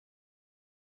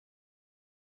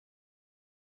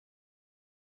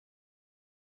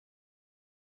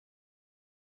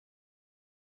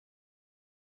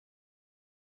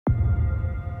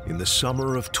the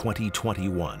summer of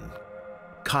 2021,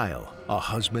 Kyle, a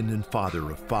husband and father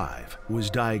of 5,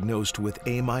 was diagnosed with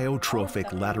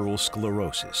amyotrophic lateral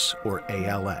sclerosis, or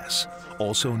ALS,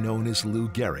 also known as Lou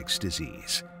Gehrig's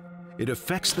disease. It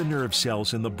affects the nerve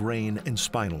cells in the brain and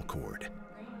spinal cord,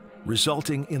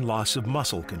 resulting in loss of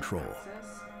muscle control.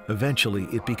 Eventually,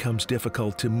 it becomes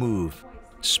difficult to move,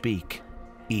 speak,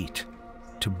 eat,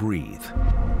 to breathe.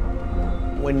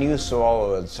 When you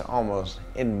swallow, it's almost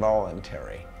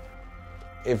involuntary.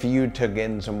 If you took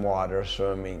in some water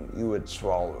swimming, you would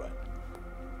swallow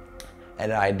it.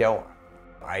 And I don't.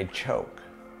 I choke.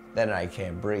 Then I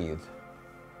can't breathe.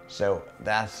 So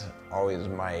that's always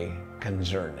my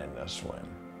concern in a swim.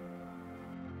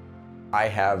 I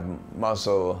have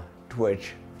muscle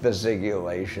twitch,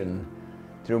 fasciculation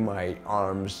through my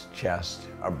arms, chest,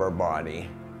 upper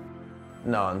body,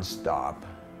 non-stop.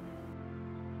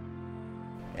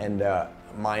 And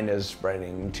mine is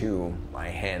spreading to my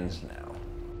hands now.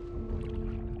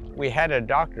 We had a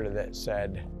doctor that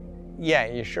said, yeah,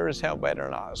 you sure as hell better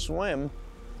not swim.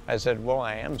 I said, well,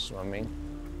 I am swimming.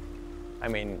 I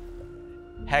mean,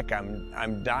 heck,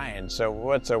 I'm dying, so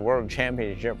what's a world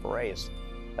championship race?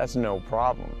 That's no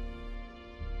problem.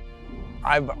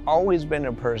 I've always been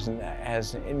a person that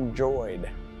has enjoyed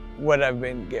what I've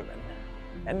been given.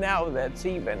 And now that's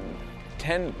even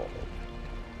tenfold.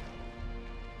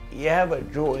 You have a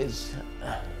choice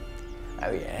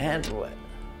how you handle it.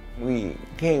 We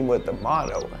came with a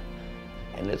motto,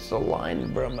 and it's a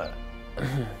line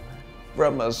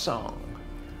from a song.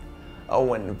 Oh,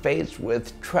 when faced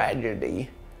with tragedy,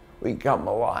 we come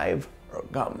alive or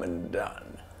come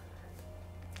undone.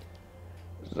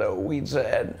 So we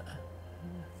said,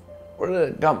 we're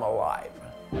gonna come alive.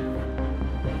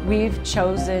 We've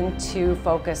chosen to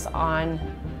focus on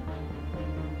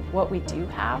what we do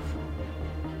have.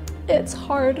 It's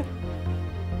hard.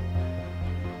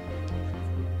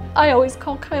 I always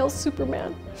call Kyle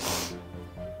Superman.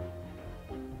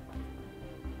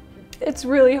 It's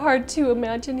really hard to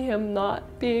imagine him not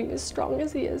being as strong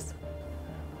as he is.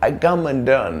 I come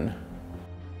undone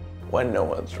when no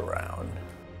one's around.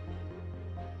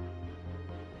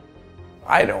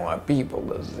 I don't want people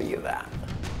to see that.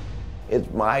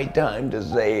 It's my time to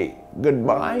say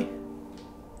goodbye,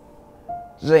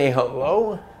 say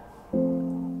hello,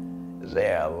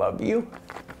 say I love you.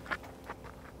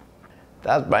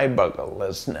 That's my bucket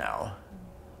list now.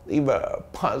 Leave a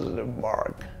positive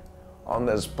mark on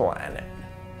this planet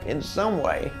in some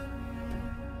way.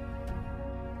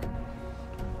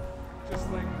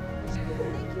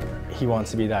 He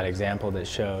wants to be that example that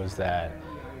shows that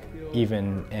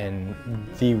even in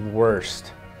the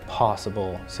worst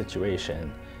possible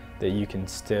situation, that you can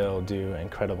still do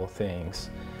incredible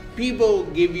things. People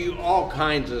give you all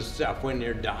kinds of stuff when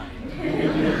you're dying.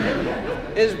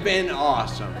 It's been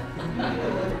awesome.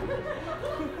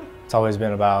 It's always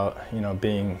been about,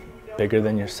 being bigger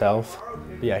than yourself.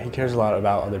 But yeah, he cares a lot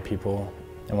about other people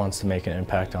and wants to make an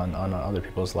impact on other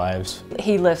people's lives.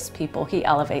 He lifts people, he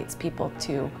elevates people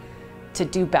to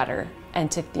do better and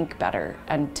to think better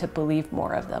and to believe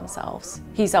more of themselves.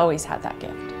 He's always had that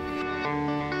gift.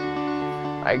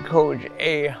 I coach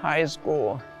a high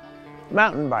school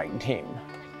mountain bike team,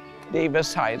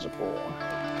 Davis High School.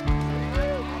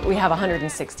 We have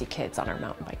 160 kids on our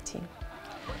mountain bike team.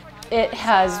 It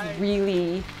has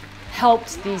really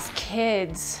helped these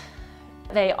kids.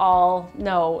 They all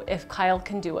know if Kyle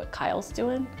can do what Kyle's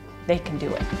doing, they can do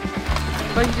it.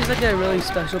 But he's just like a really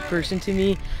special person to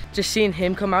me. Just seeing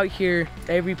him come out here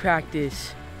every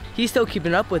practice. He's still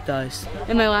keeping up with us.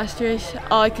 In my last race,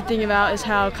 all I could think about is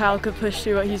how Kyle could push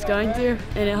through what he's going through,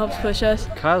 and it helps push us.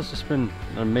 Kyle's just been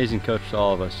an amazing coach to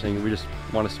all of us, and we just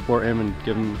want to support him and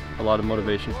give him a lot of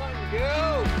motivation.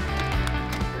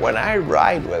 When I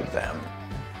ride with them,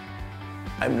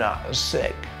 I'm not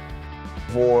sick.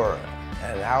 For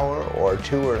an hour or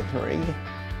 2 or 3,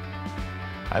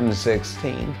 I'm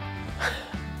 16.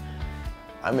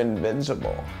 I'm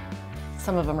invincible.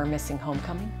 Some of them are missing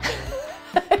homecoming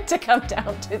to come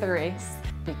down to the race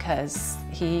because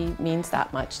he means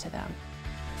that much to them.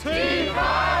 Team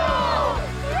Kyle!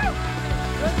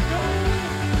 Let's go!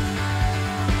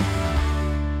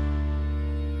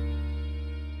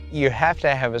 You have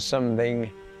to have something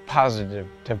positive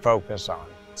to focus on,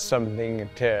 something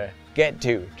to get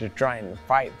to try and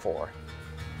fight for.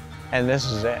 And this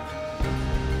is it.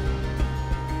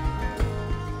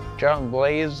 John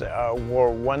Blaze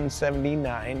wore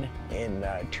 179 in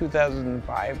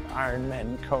 2005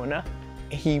 Ironman Kona.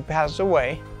 He passed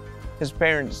away. His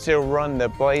parents still run the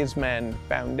Blazeman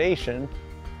Foundation.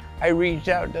 I reached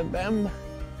out to them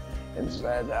and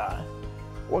said,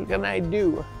 what can I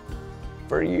do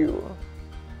for you?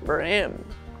 for him.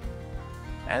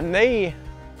 And they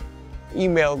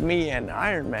emailed me an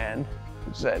Ironman,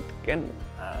 said, can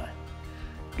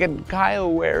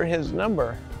Kyle wear his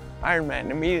number?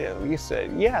 Ironman immediately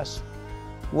said yes.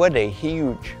 What a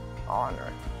huge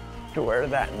honor to wear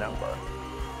that number.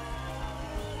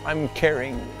 I'm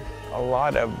carrying a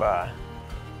lot of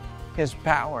his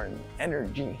power and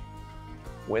energy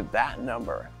with that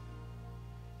number.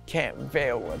 Can't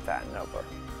fail with that number.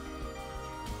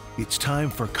 It's time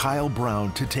for Kyle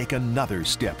Brown to take another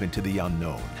step into the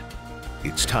unknown.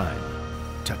 It's time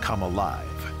to come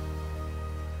alive.